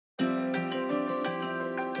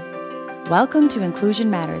Welcome to Inclusion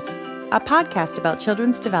Matters, a podcast about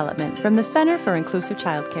children's development from the Center for Inclusive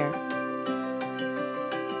Childcare.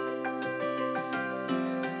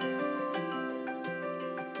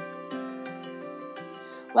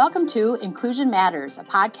 Welcome to Inclusion Matters, a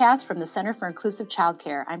podcast from the Center for Inclusive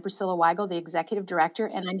Childcare. I'm Priscilla Weigel, the Executive Director,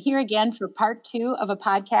 and I'm here again for part two of a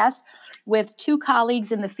podcast with two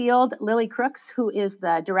colleagues in the field, Lily Crooks, who is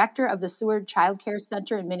the Director of the Seward Child Care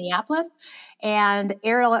Center in Minneapolis, and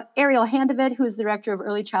Ariel Handevid, who is the Director of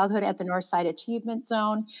Early Childhood at the Northside Achievement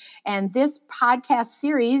Zone. And this podcast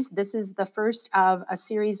series, this is the first of a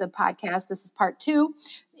series of podcasts, this is part two,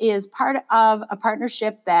 is part of a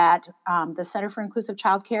partnership that the Center for Inclusive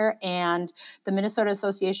Childcare and the Minnesota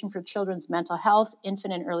Association for Children's Mental Health,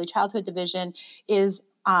 Infant and Early Childhood Division is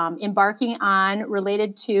embarking on,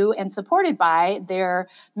 related to and supported by their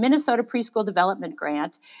Minnesota Preschool Development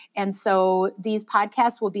Grant. And so these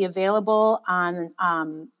podcasts will be available on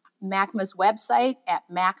MACMA's website at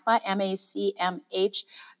MACMA, MACMH.org,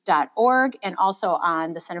 and also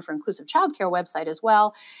on the Center for Inclusive Childcare website as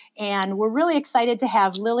well. And we're really excited to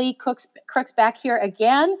have Lily Crooks back here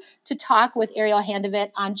again to talk with Ariel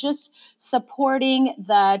Handevid on just supporting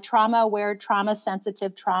the trauma-aware,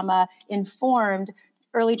 trauma-sensitive, trauma-informed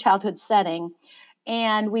early childhood setting.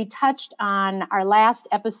 And we touched on our last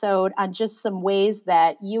episode on just some ways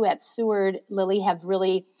that you at Seward, Lily, have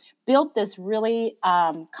really built this really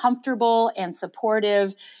comfortable and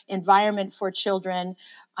supportive environment for children.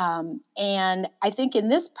 And I think in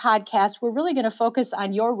this podcast, we're really going to focus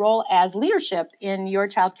on your role as leadership in your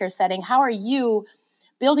childcare setting. How are you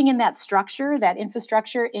building in that structure, that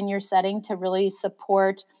infrastructure in your setting to really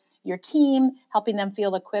support your team, helping them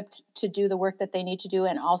feel equipped to do the work that they need to do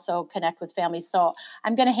and also connect with families? So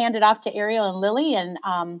I'm going to hand it off to Ariel and Lily, and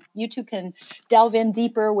you two can delve in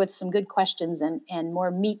deeper with some good questions and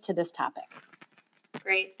more meat to this topic.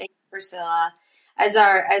 Great. Thank you, Priscilla.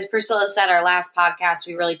 As Priscilla said, our last podcast,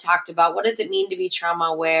 we really talked about what does it mean to be trauma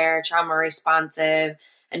aware, trauma responsive,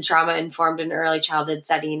 and trauma informed in early childhood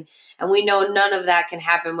setting. And we know none of that can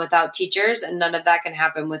happen without teachers, and none of that can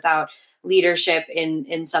happen without leadership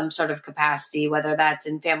in some sort of capacity, whether that's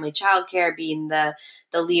in family childcare, being the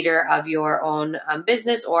leader of your own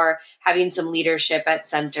business, or having some leadership at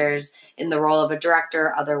centers in the role of a director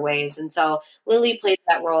or other ways. And so Lily plays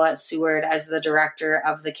that role at Seward as the director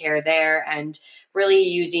of the care there, and really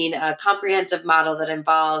using a comprehensive model that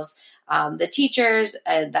involves the teachers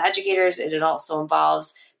and the educators. It also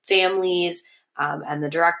involves families and the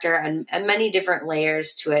director and many different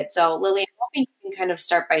layers to it. So Lily, I'm hoping you can kind of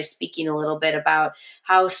start by speaking a little bit about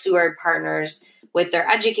how Seward partners with their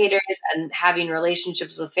educators and having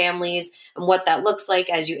relationships with families, and what that looks like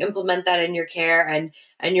as you implement that in your care, and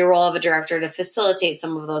your role of a director to facilitate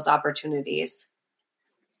some of those opportunities.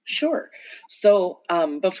 Sure. So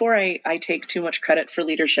before I take too much credit for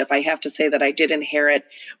leadership, I have to say that I did inherit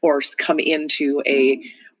or come into a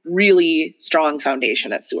really strong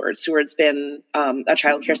foundation at Seward. Seward's been a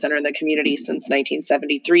child care center in the community since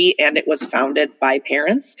 1973, and it was founded by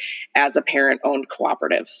parents as a parent-owned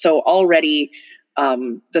cooperative. So already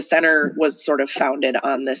the center was sort of founded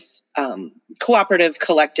on this cooperative,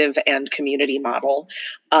 collective, and community model.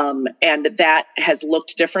 And that has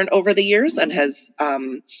looked different over the years and has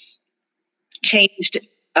changed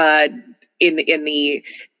in the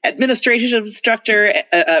administrative structure.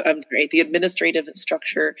 The administrative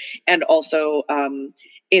structure, and also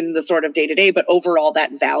in the sort of day-to-day. But overall,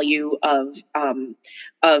 that value of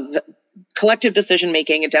collective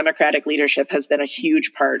decision-making and democratic leadership has been a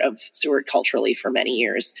huge part of Seward culturally for many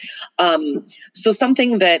years. So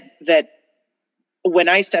something that when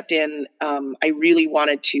I stepped in, I really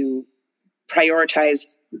wanted to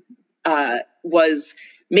prioritize was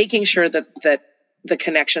making sure that the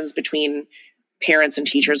connections between parents and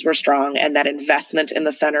teachers were strong, and that investment in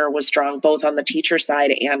the center was strong, both on the teacher side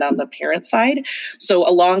and on the parent side. So a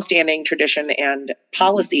longstanding tradition and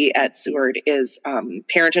policy at Seward is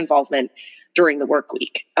parent involvement during the work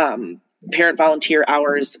week, parent volunteer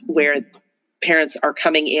hours where parents are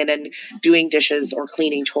coming in and doing dishes or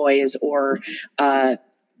cleaning toys or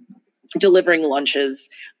delivering lunches.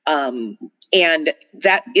 And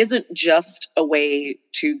that isn't just a way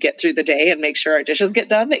to get through the day and make sure our dishes get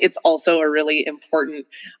done. It's also a really important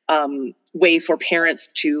way for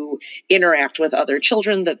parents to interact with other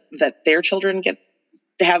children that their children get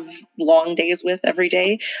to have long days with every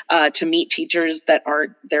day, to meet teachers that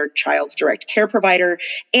aren't their child's direct care provider,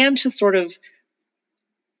 and to sort of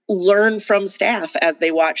learn from staff as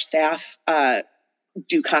they watch staff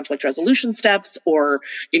do conflict resolution steps, or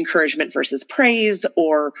encouragement versus praise,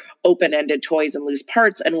 or open-ended toys and loose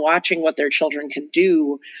parts, and watching what their children can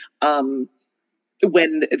do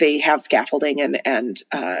when they have scaffolding and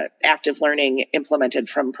active learning implemented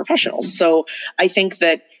from professionals. So I think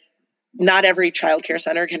that not every childcare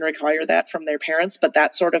center can require that from their parents, but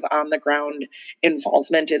that sort of on the ground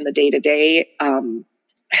involvement in the day-to-day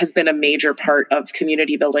has been a major part of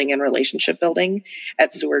community building and relationship building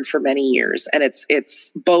at Seward for many years. And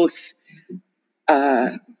it's both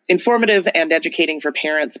informative and educating for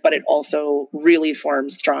parents, but it also really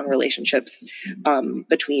forms strong relationships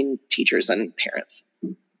between teachers and parents.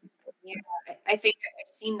 Yeah, I think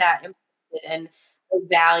I've seen that implemented, and the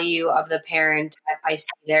value of the parent I see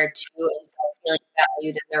there too, and feeling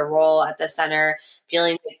valued in their role at the center,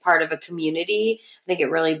 feeling like part of a community. I think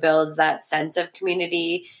it really builds that sense of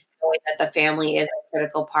community, knowing that the family is a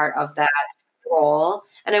critical part of that role.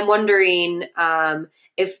 And I'm wondering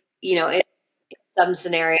if, in some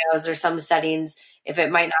scenarios or some settings, if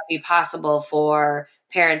it might not be possible for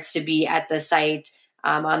parents to be at the site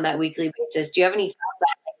on that weekly basis. Do you have any thoughts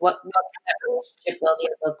on what can that relationship building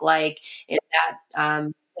look like in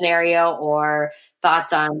that scenario, or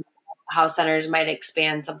thoughts on how centers might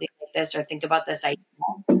expand something like this or think about this idea?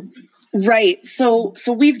 Right. So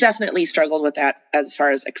we've definitely struggled with that as far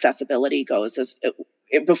as accessibility goes.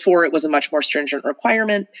 Before it was a much more stringent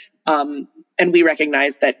requirement. And we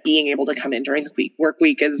recognize that being able to come in during the work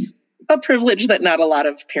week is a privilege that not a lot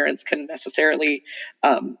of parents can necessarily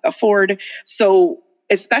afford. So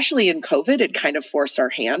especially in COVID, it kind of forced our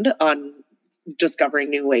hand on discovering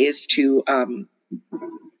new ways to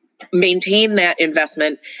maintain that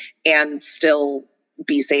investment and still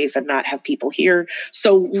be safe and not have people here.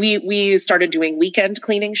 So we started doing weekend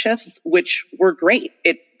cleaning shifts, which were great.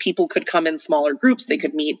 People could come in smaller groups. They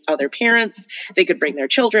could meet other parents. They could bring their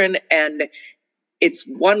children, and it's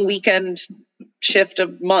one weekend shift a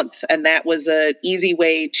month. And that was an easy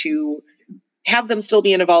way to have them still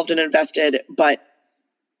be involved and invested, but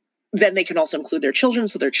then they can also include their children,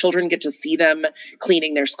 so their children get to see them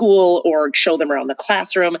cleaning their school or show them around the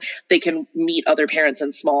classroom. They can meet other parents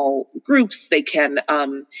in small groups. They can,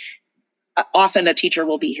 often a teacher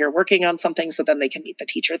will be here working on something, so then they can meet the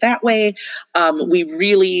teacher that way. We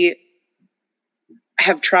really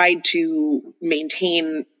have tried to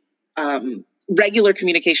maintain regular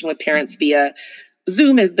communication with parents via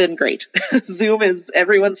Zoom. Has been great.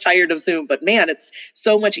 Everyone's tired of Zoom, but man, it's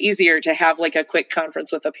so much easier to have like a quick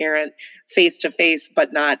conference with a parent face to face,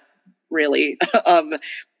 but not really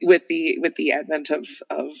with the advent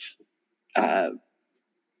of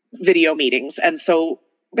video meetings. And so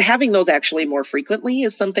having those actually more frequently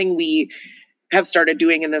is something we have started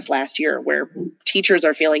doing in this last year, where teachers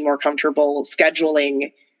are feeling more comfortable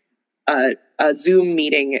scheduling a Zoom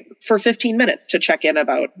meeting for 15 minutes to check in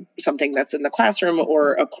about something that's in the classroom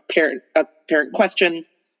or a parent question.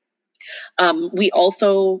 We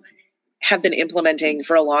also have been implementing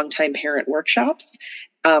for a long time parent workshops.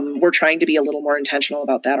 We're trying to be a little more intentional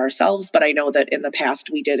about that ourselves, but I know that in the past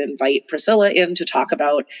we did invite Priscilla in to talk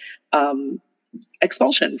about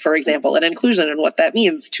expulsion, for example, and inclusion and what that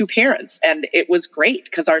means to parents. And it was great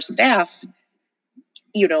because our staff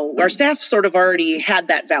sort of already had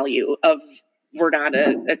that value of, we're not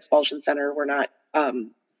an expulsion center. We're not,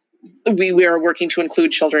 we are working to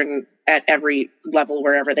include children at every level,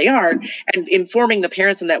 wherever they are, and informing the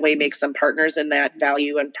parents in that way makes them partners in that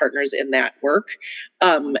value and partners in that work.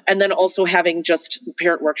 And then also having just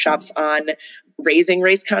parent workshops on raising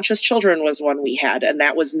race-conscious children was one we had, and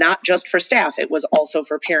that was not just for staff, it was also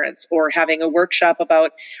for parents. Or having a workshop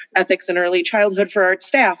about ethics in early childhood for our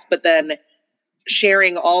staff, but then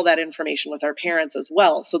sharing all that information with our parents as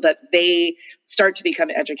well, so that they start to become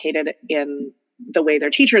educated in the way their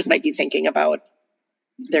teachers might be thinking about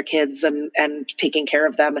their kids and taking care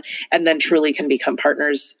of them, and then truly can become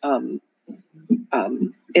partners in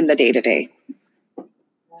the day-to-day.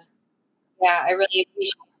 Yeah, I really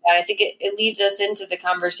appreciate that. I think it leads us into the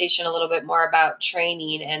conversation a little bit more about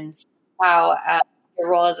training and how your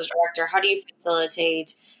role as a director, how do you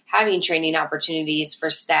facilitate having training opportunities for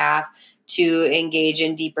staff to engage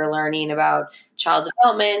in deeper learning about child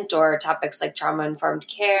development or topics like trauma-informed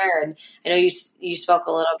care? And I know you spoke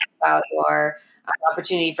a little bit about your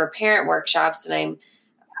opportunity for parent workshops, and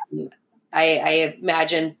I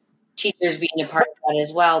imagine teachers being a part of that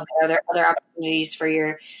as well. But are there other opportunities for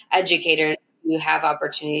your educators who have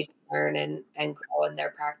opportunities to learn and grow in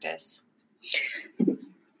their practice?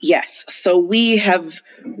 Yes. So we have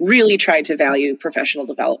really tried to value professional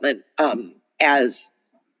development as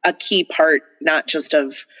a key part, not just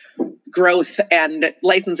of growth and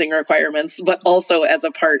licensing requirements, but also as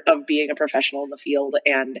a part of being a professional in the field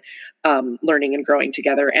and learning and growing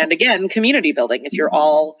together. And again, community building. If you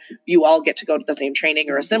all get to go to the same training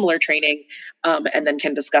or a similar training, and then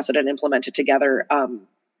can discuss it and implement it together,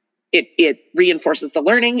 it reinforces the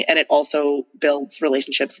learning, and it also builds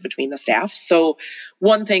relationships between the staff. So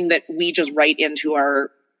one thing that we just write into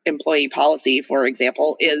our employee policy, for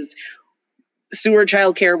example, is Seward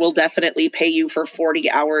Childcare will definitely pay you for 40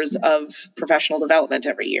 hours of professional development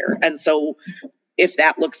every year. And so if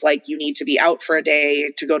that looks like you need to be out for a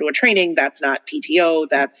day to go to a training, that's not PTO,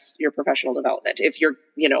 that's your professional development. If you're,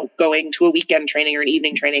 going to a weekend training or an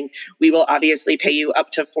evening training, we will obviously pay you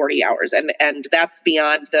up to 40 hours. And that's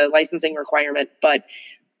beyond the licensing requirement, but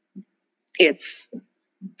it's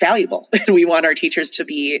valuable. We want our teachers to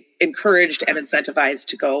be encouraged and incentivized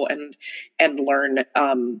to go and learn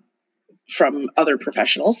from other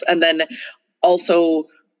professionals. And then also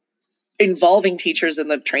involving teachers in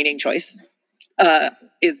the training choice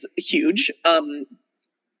is huge.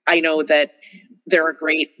 I know that there are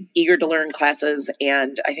great Eager to Learn classes,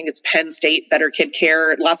 and I think it's Penn State Better Kid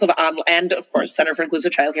Care, lots of and of course Center for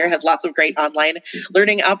Inclusive Childcare has lots of great online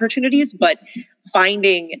learning opportunities, but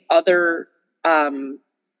finding other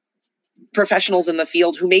professionals in the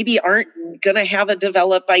field who maybe aren't going to have a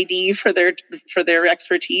develop ID for their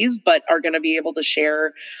expertise, but are going to be able to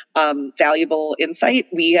share valuable insight.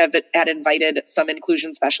 We had invited some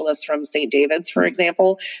inclusion specialists from St. David's, for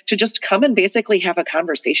example, to just come and basically have a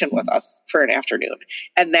conversation with us for an afternoon.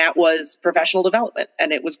 And that was professional development,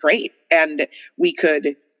 and it was great. And we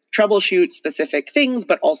could troubleshoot specific things,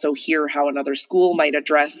 but also hear how another school might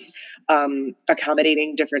address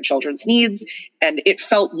accommodating different children's needs. And it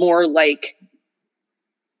felt more like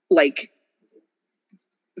the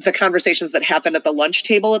conversations that happened at the lunch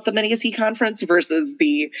table at the Mini-SE conference versus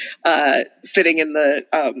the sitting in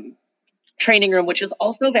the training room, which is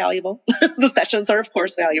also valuable. The sessions are, of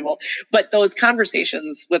course, valuable, but those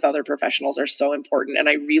conversations with other professionals are so important. And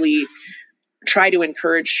I really try to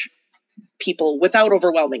encourage people without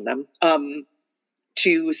overwhelming them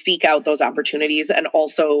to seek out those opportunities and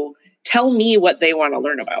also tell me what they want to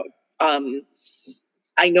learn about.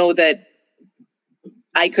 I know that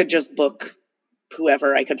I could just book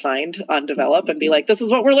whoever I could find on Develop and be like, this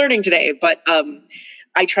is what we're learning today. But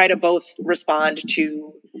I try to both respond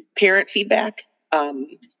to parent feedback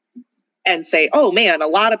and say, oh man, a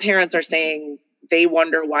lot of parents are saying they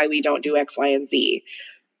wonder why we don't do X, Y, and Z.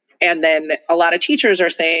 And then a lot of teachers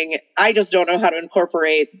are saying, I just don't know how to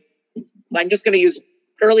incorporate, I'm just going to use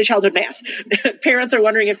early childhood math. Parents are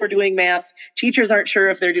wondering if we're doing math. Teachers aren't sure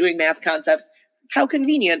if they're doing math concepts. How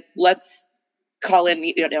convenient. Let's call in,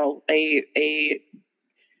 a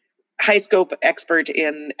high scope expert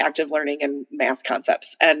in active learning and math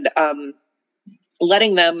concepts, and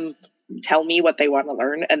letting them tell me what they want to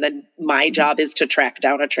learn. And then my job is to track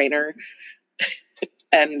down a trainer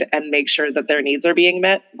and make sure that their needs are being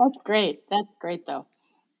met. That's great. That's great, though.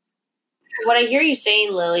 What I hear you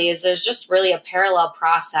saying, Lily, is there's just really a parallel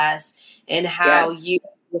process in how you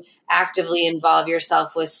actively involve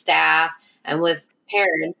yourself with staff and with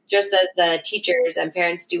parents, just as the teachers and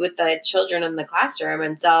parents do with the children in the classroom.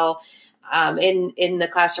 And so in the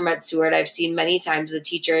classroom at Seward, I've seen many times the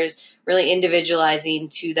teachers really individualizing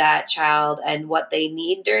to that child and what they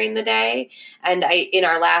need during the day. And in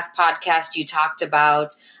our last podcast, you talked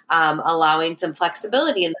about allowing some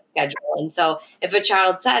flexibility in the schedule. And so if a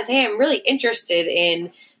child says, hey, I'm really interested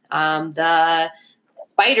in the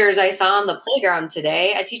spiders I saw on the playground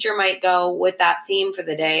today, a teacher might go with that theme for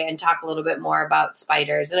the day and talk a little bit more about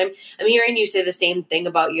spiders. And I'm hearing you say the same thing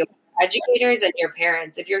about your educators and your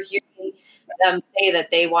parents. If you're hearing them say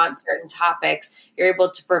that they want certain topics, you're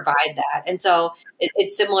able to provide that. And so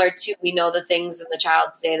it's similar to, we know the things in the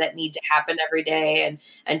child's day that need to happen every day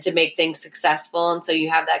and to make things successful. And so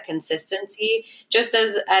you have that consistency, just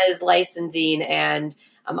as licensing and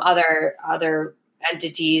other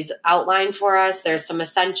entities outline for us. There's some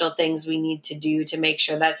essential things we need to do to make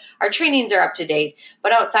sure that our trainings are up to date.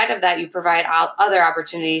 But outside of that, you provide other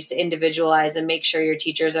opportunities to individualize and make sure your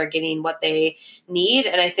teachers are getting what they need.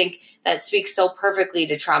 And I think that speaks so perfectly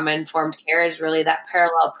to trauma-informed care, is really that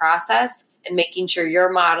parallel process and making sure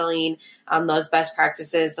you're modeling those best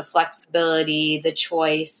practices, the flexibility, the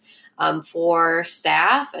choice for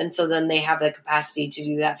staff. And so then they have the capacity to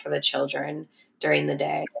do that for the children during the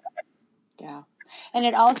day. Yeah. And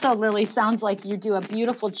it also, Lily, sounds like you do a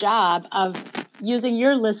beautiful job of using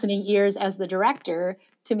your listening ears as the director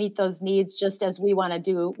to meet those needs, just as we want to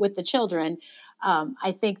do with the children.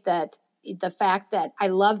 I think that the fact that I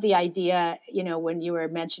love the idea, when you were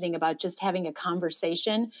mentioning about just having a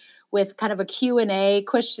conversation with kind of a Q&A,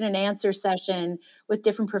 question and answer session with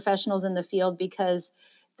different professionals in the field, because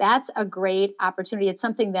that's a great opportunity. It's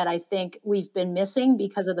something that I think we've been missing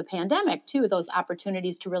because of the pandemic too, those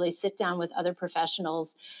opportunities to really sit down with other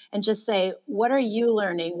professionals and just say, what are you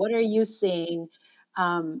learning? What are you seeing?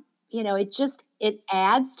 It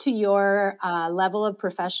adds to your level of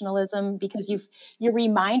professionalism, because you're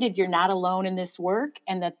reminded you're not alone in this work,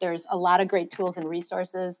 and that there's a lot of great tools and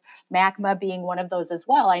resources, MACMA being one of those as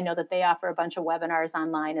well. I know that they offer a bunch of webinars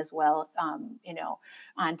online as well,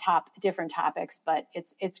 on different topics, but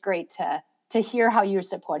it's great to hear how you're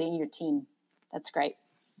supporting your team. That's great.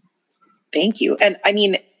 Thank you. And I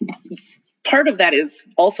mean, part of that is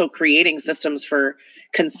also creating systems for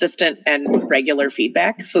consistent and regular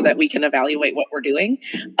feedback so that we can evaluate what we're doing.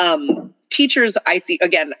 Teachers, I see,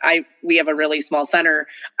 again, we have a really small center.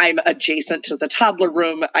 I'm adjacent to the toddler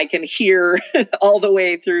room. I can hear all the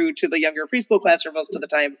way through to the younger preschool classroom most of the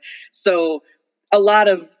time. So a lot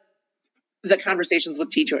of the conversations with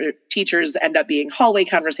teachers end up being hallway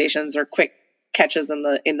conversations or quick catches in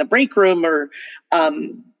the break room,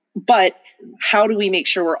 but how do we make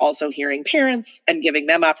sure we're also hearing parents and giving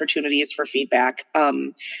them opportunities for feedback?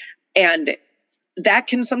 And that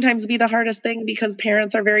can sometimes be the hardest thing, because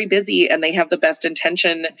parents are very busy and they have the best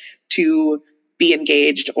intention to be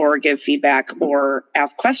engaged or give feedback or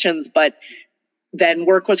ask questions, but then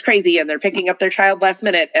work was crazy and they're picking up their child last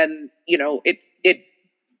minute, and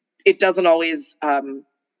it doesn't always,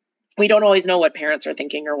 we don't always know what parents are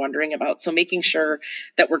thinking or wondering about. So making sure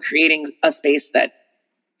that we're creating a space that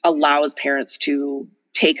allows parents to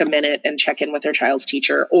take a minute and check in with their child's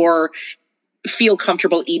teacher, or feel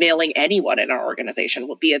comfortable emailing anyone in our organization,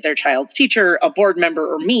 be it their child's teacher, a board member,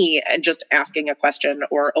 or me, and just asking a question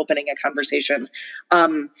or opening a conversation.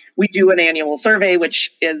 We do an annual survey,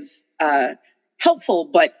 which is helpful,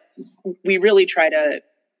 but we really try to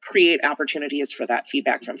create opportunities for that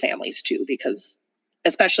feedback from families too, because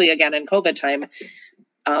especially again in COVID time,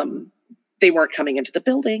 they weren't coming into the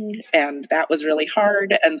building, and that was really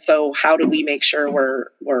hard. And so how do we make sure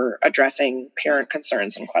we're addressing parent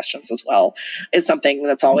concerns and questions as well is something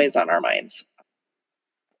that's always on our minds.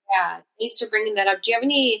 Yeah, thanks for bringing that up. Do you have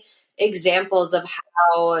any examples of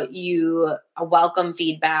how you welcome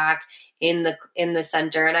feedback in the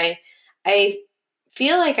center? And I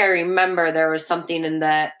feel like I remember there was something in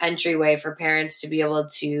the entryway for parents to be able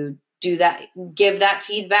to do that, give that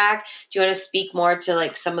feedback. Do you want to speak more to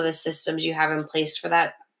like some of the systems you have in place for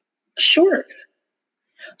that? Sure.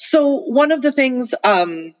 So one of the things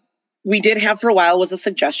we did have for a while was a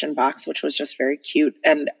suggestion box, which was just very cute.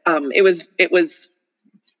 And it was,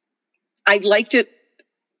 I liked it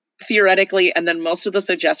theoretically. And then most of the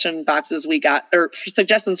suggestions we got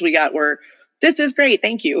were, "This is great,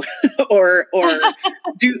 thank you," or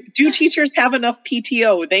do teachers have enough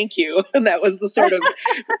PTO? Thank you. And that was the sort of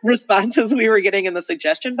responses we were getting in the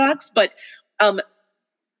suggestion box. But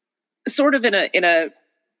sort of in a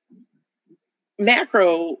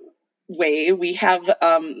macro way, we have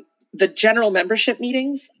the general membership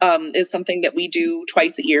meetings is something that we do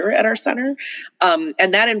twice a year at our center,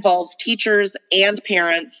 and that involves teachers and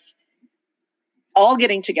parents all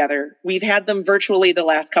getting together. We've had them virtually the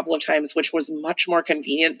last couple of times, which was much more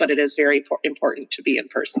convenient, but it is very important to be in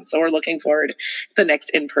person. So we're looking forward to the next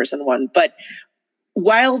in-person one. But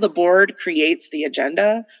while the board creates the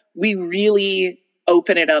agenda, we really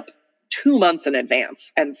open it up 2 months in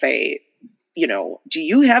advance and say, do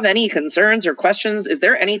you have any concerns or questions? Is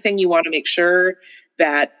there anything you want to make sure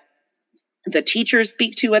that the teachers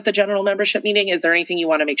speak to at the general membership meeting? Is there anything you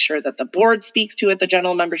want to make sure that the board speaks to at the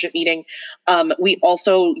general membership meeting? We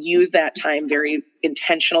also use that time very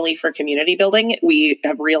intentionally for community building. We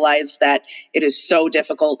have realized that it is so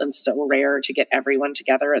difficult and so rare to get everyone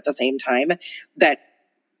together at the same time that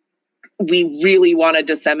we really want to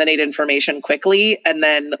disseminate information quickly and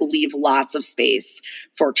then leave lots of space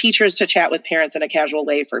for teachers to chat with parents in a casual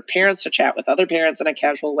way, for parents to chat with other parents in a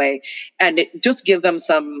casual way, and just give them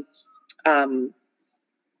some some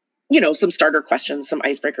starter questions, some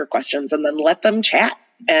icebreaker questions, and then let them chat.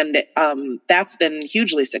 And that's been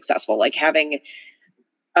hugely successful, like having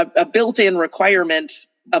a built-in requirement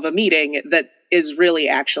of a meeting that is really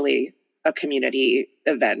actually a community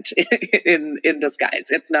event in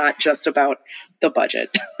disguise. It's not just about the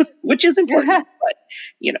budget, which is important, but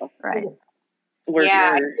right.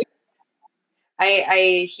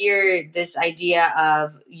 I hear this idea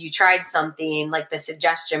of you tried something like the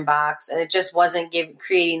suggestion box and it just wasn't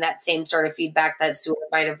creating that same sort of feedback that Stuart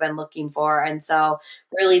might have been looking for. And so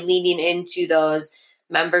really leaning into those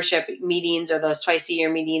membership meetings or those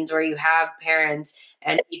twice-a-year meetings where you have parents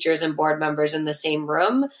and teachers and board members in the same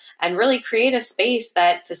room, and really create a space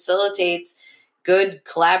that facilitates good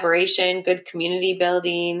collaboration, good community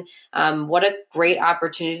building. What a great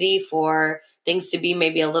opportunity for things to be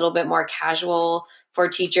maybe a little bit more casual for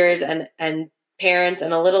teachers and parents,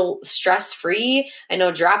 and a little stress-free. I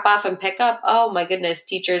know drop off and pick up. Oh my goodness,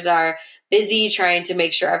 teachers are busy trying to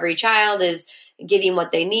make sure every child is getting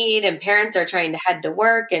what they need, and parents are trying to head to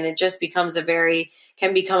work, and it just becomes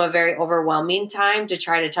can become a very overwhelming time to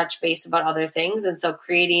try to touch base about other things. And so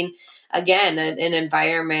creating, again, an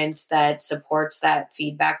environment that supports that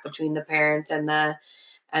feedback between the parent and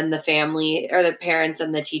the family, or the parents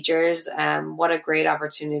and the teachers. What a great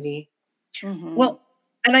opportunity. Mm-hmm. Well,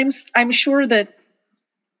 and I'm sure that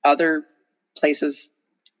other places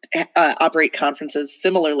operate conferences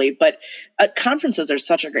similarly, but conferences are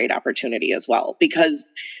such a great opportunity as well,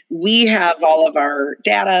 because we have all of our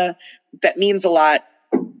data that means a lot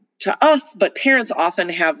to us, but parents often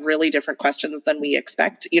have really different questions than we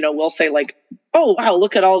expect. We'll say like, oh, wow,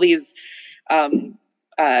 look at all these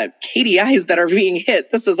KDIs that are being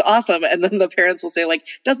hit. This is awesome. And then the parents will say like,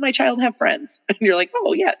 does my child have friends? And you're like,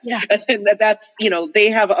 oh, yes. Yeah. And that's,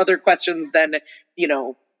 they have other questions than,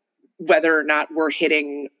 whether or not we're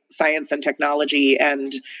hitting science and technology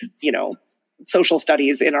and, social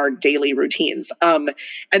studies in our daily routines.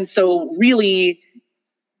 And so really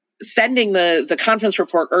sending the conference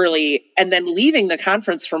report early, and then leaving the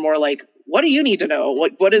conference for more like, what do you need to know?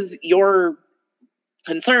 What is your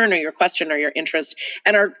concern or your question or your interest?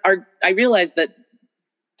 And I realized that,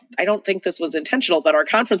 I don't think this was intentional, but our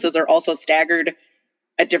conferences are also staggered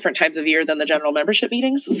at different times of year than the general membership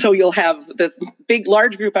meetings. So you'll have this big,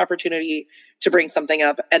 large group opportunity to bring something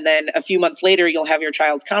up. And then a few months later, you'll have your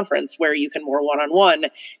child's conference where you can more one-on-one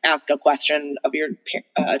ask a question of your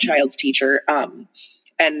child's teacher.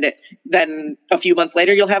 And then a few months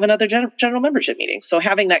later, you'll have another general membership meeting. So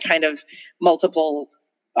having that kind of multiple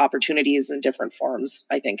opportunities in different forms,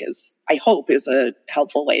 I hope is a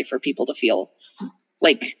helpful way for people to feel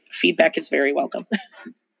like feedback is very welcome.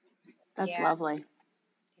 That's lovely.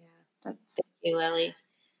 Thank you, Lily.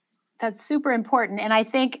 That's super important. And I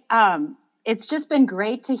think it's just been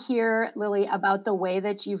great to hear, Lily, about the way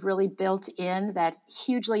that you've really built in that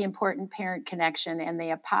hugely important parent connection, and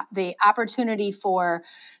the opportunity for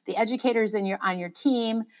the educators on your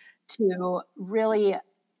team to really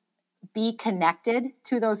be connected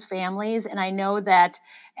to those families. And I know that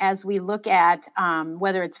as we look at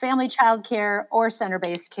whether it's family child care or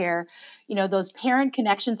center-based care, those parent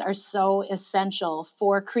connections are so essential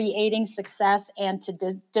for creating success and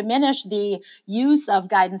to diminish the use of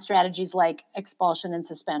guidance strategies like expulsion and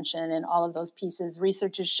suspension and all of those pieces.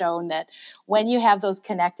 Research has shown that when you have those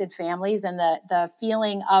connected families and the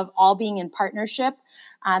feeling of all being in partnership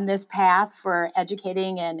on this path for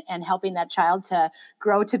educating and helping that child to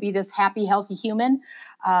grow to be this happy, healthy human,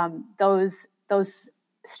 those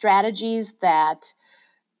strategies that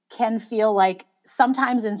can feel like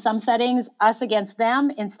sometimes in some settings, us against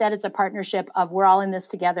them. Instead, it's a partnership of we're all in this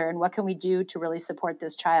together, and what can we do to really support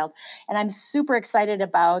this child? And I'm super excited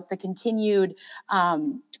about the continued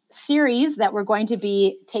series that we're going to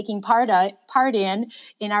be taking part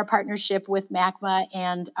in our partnership with MACMA.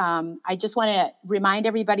 And I just want to remind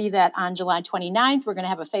everybody that on July 29th, we're going to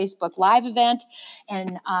have a Facebook Live event,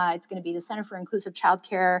 and it's going to be the Center for Inclusive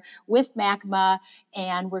Childcare with MACMA.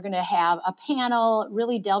 And we're going to have a panel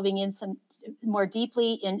really delving in some more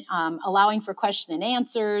deeply in allowing for question and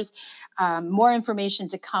answers, more information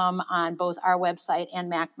to come on both our website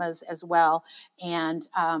and MACMA's as well. And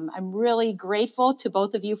I'm really grateful to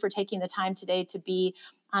both of you for taking the time today to be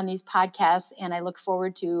on these podcasts. And I look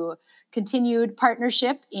forward to continued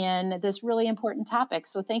partnership in this really important topic.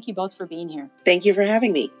 So thank you both for being here. Thank you for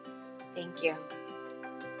having me. Thank you.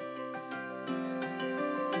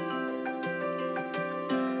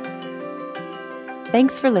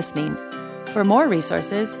 Thanks for listening. For more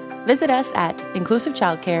resources, visit us at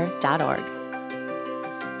inclusivechildcare.org.